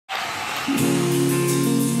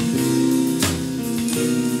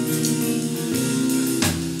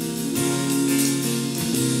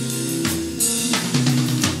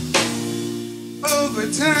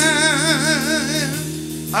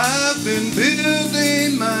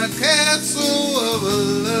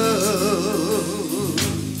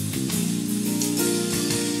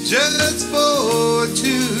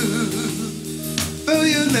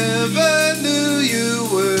you never knew you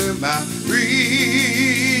were my reason.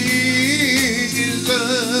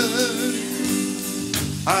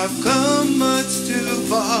 I've come much too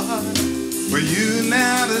far for you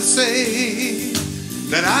now to say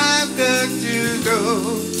that I've got to go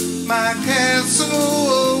my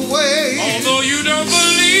castle away. Although you don't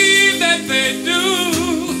believe that they do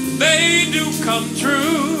come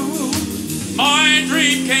true. My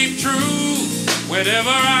dream came true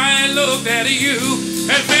whenever I looked at you.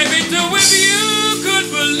 And baby, too, if you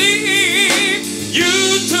could believe,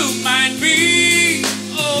 you too might be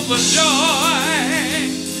overjoyed,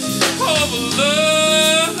 over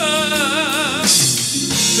love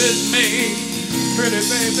with me, pretty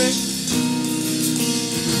baby.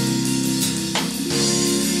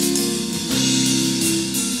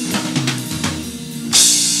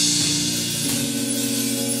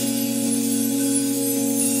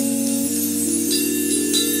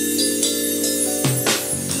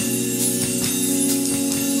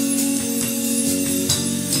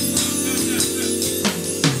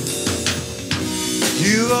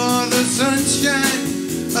 You are the sunshine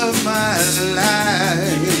of my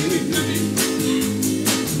life.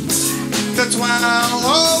 That's why I'll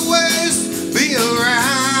always be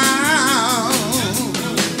around.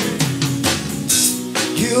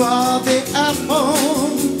 You are the apple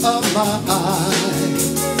of my eye.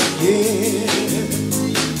 Yeah.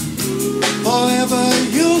 Forever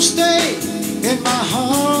you'll stay in my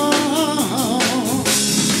heart.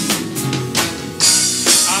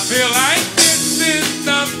 I feel like this is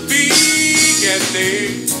the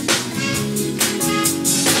beginning.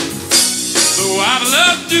 So I've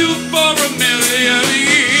loved you for a million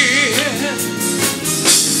years.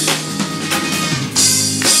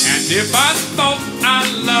 And if I thought our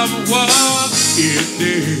love was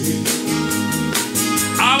ending,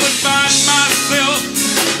 I would find myself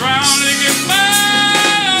drowning in my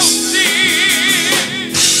own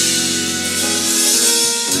tears.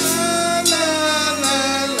 La la la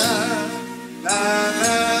la la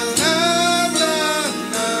la la la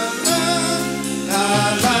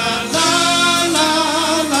la la la la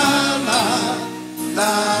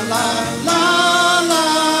la la.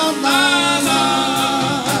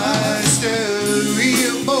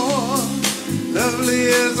 Lovely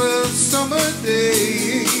as a summer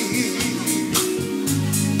day,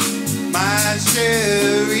 my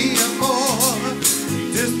cherry amor,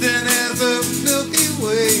 distant as a Milky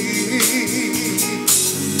Way.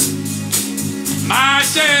 My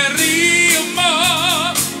cherry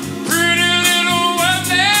amor, pretty little one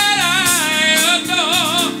that I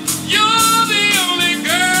adore. You're the only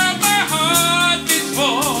girl my heart beats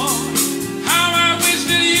for. How I wish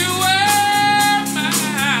that you were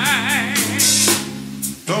mine.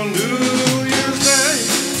 On New Year's Day,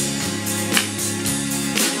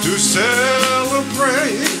 to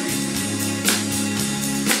celebrate,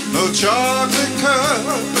 no chocolate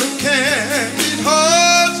covered candied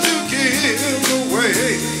hearts to give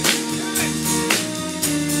away.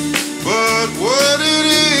 But what it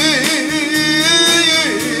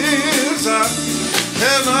is, I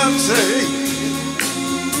cannot say.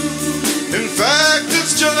 In fact,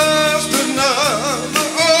 it's just another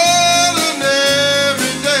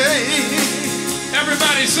ordinary day.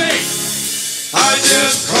 Everybody say, I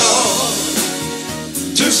just called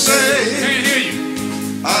to say can't hear you.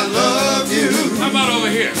 I love you. How about over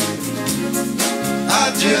here?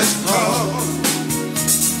 I just called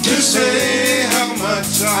to say how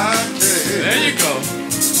much I care. There you go.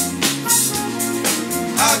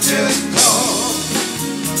 I just called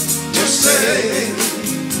to say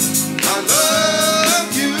I love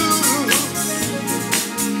you,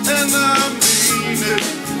 and I mean it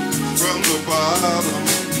from the bottom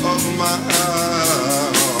of my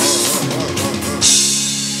heart.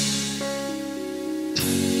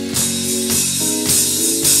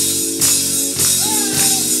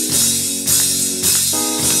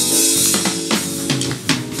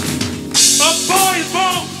 A boy is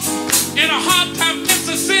born in a hot town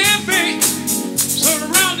Mississippi,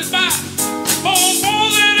 surrounded by four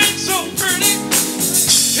walls that ain't so pretty.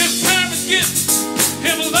 His parents give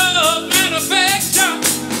him love and affection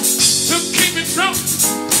to keep him strong,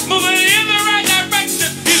 moving in the right direction.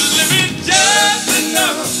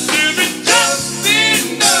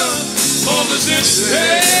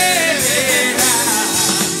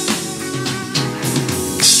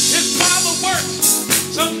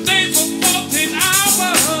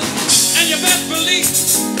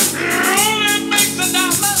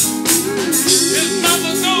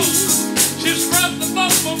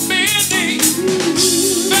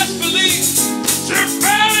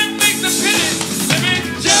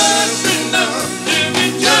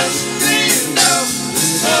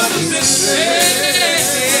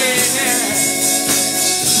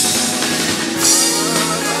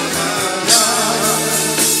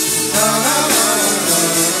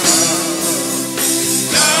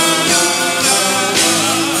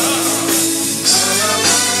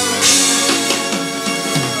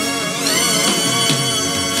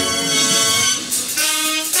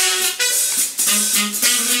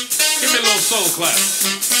 clap.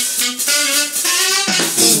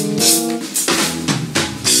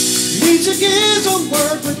 Music is a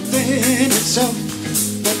word within itself,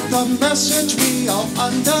 but the message we all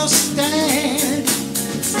understand.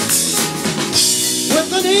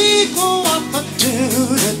 With an equal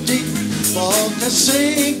opportunity for to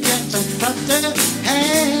sing and to clap their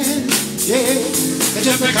hands. Yeah, and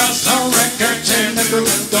just because the record's in the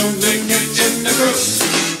groove, don't mean it's in the groove.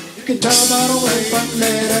 You can tell by the way from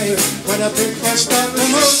there when the people start to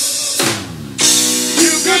move.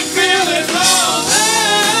 You can feel it all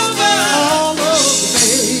over,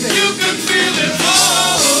 baby. You can feel it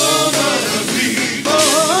all over the people.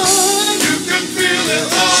 You can feel it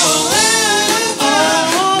all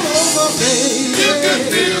over, baby. You can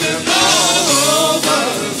feel it all over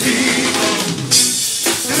the people.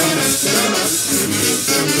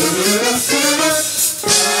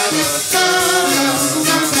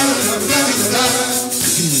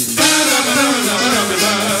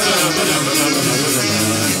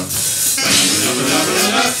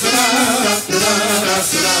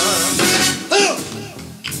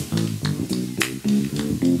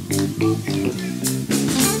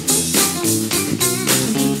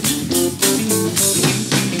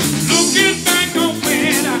 Looking back on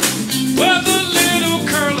when I was a little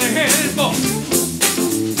curly-headed boy,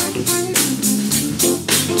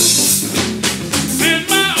 then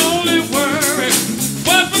my only worry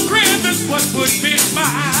was for Christmas what would be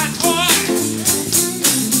my toy.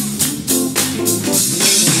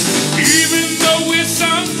 Even though we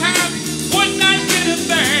sometimes would not get a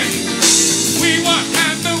thing, we were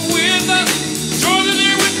happy with us,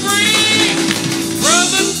 totally with free.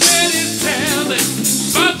 Brother said his talent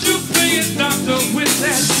about you playing doctor with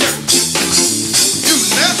that shirt. You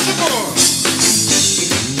nasty boy.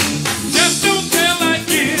 Just don't tell I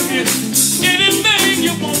give you anything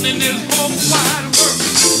you want in this whole wide world.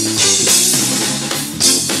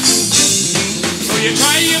 So you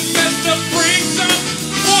try your best to bring some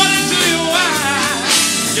water to your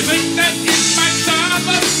eyes. You think that it might stop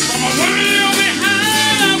us from a world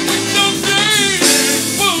behind? I wish those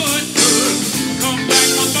days would come back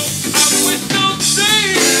once more. I wish those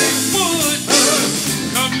days would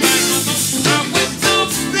come back once more. I wish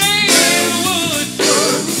those days would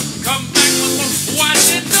come back once more. Why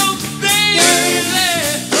did those days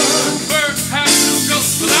ever have to go?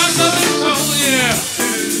 'Cause I love it so, yeah.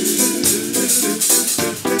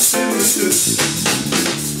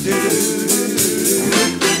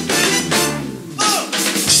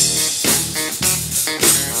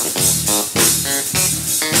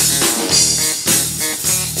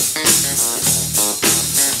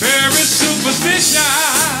 Very superstitious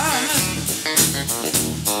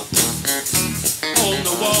on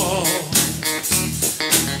the wall.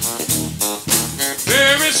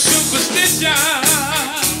 Very superstitious.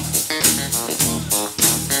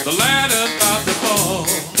 The ladder about to fall.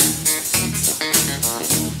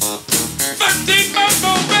 13 months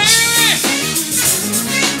old baby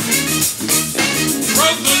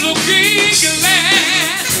broke the looking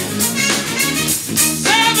glass.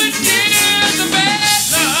 7 years of bad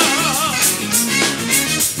luck.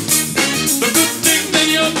 The good things in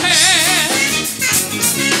your past.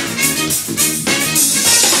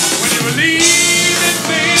 When you believe in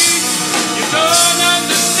things you don't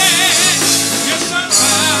understand, you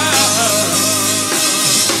somehow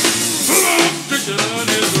frustration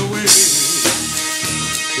is the way.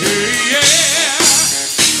 Yeah,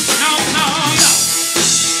 no, no, no.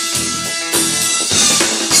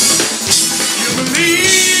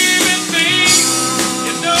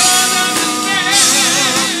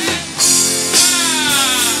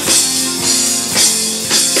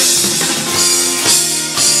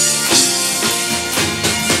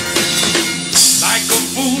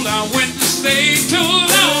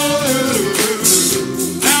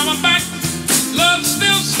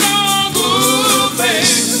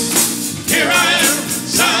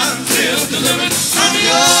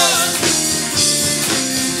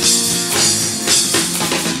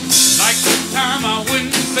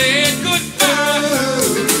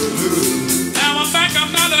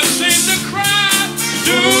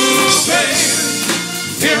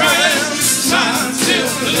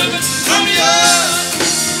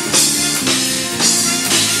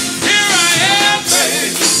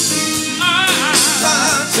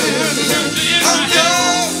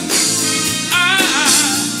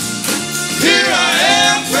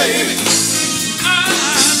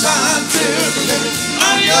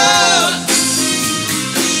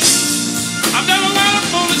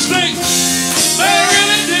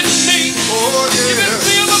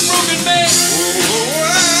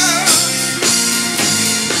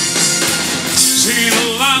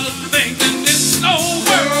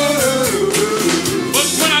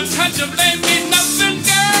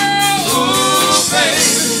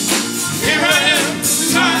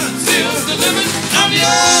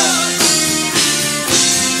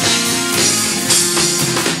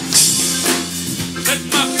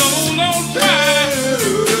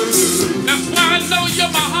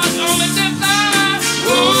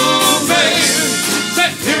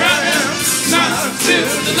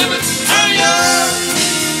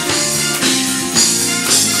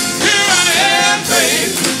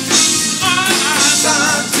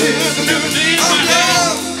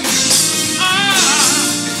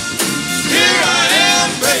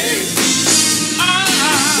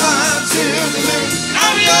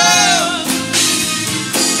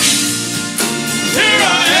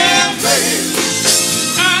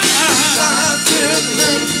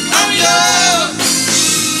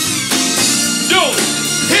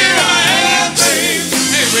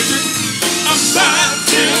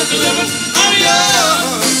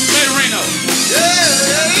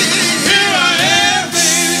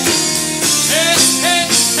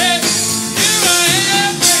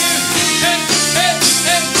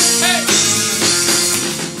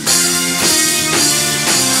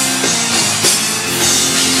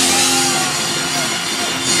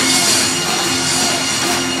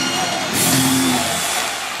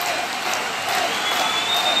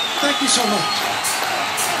 you so much.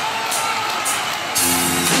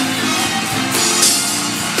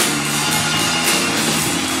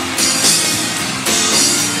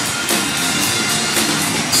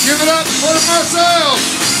 Give it up for the Marcels.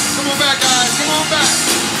 Come on back, guys. Come on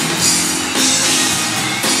back.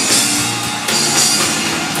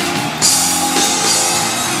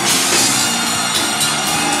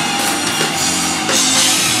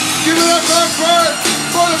 Give it up, Buckford,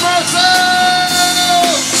 for the Marcels.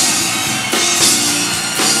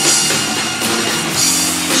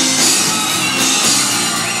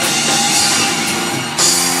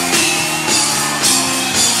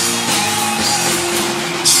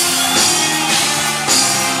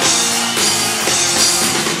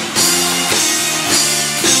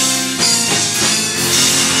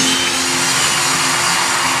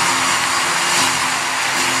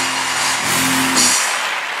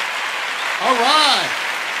 All right,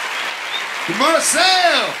 the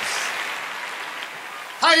Marcels.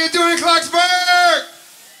 How you doing, Clarksburg?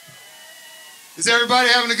 Is everybody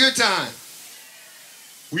having a good time?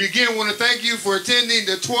 We again want to thank you for attending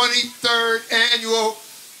the 23rd Annual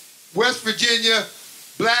West Virginia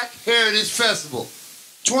Black Heritage Festival.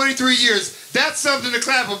 23 years, that's something to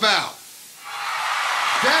clap about.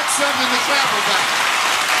 That's something to clap about.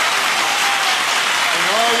 And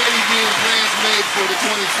already being plans made for the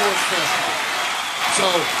 24th festival. So,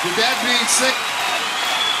 with that being said,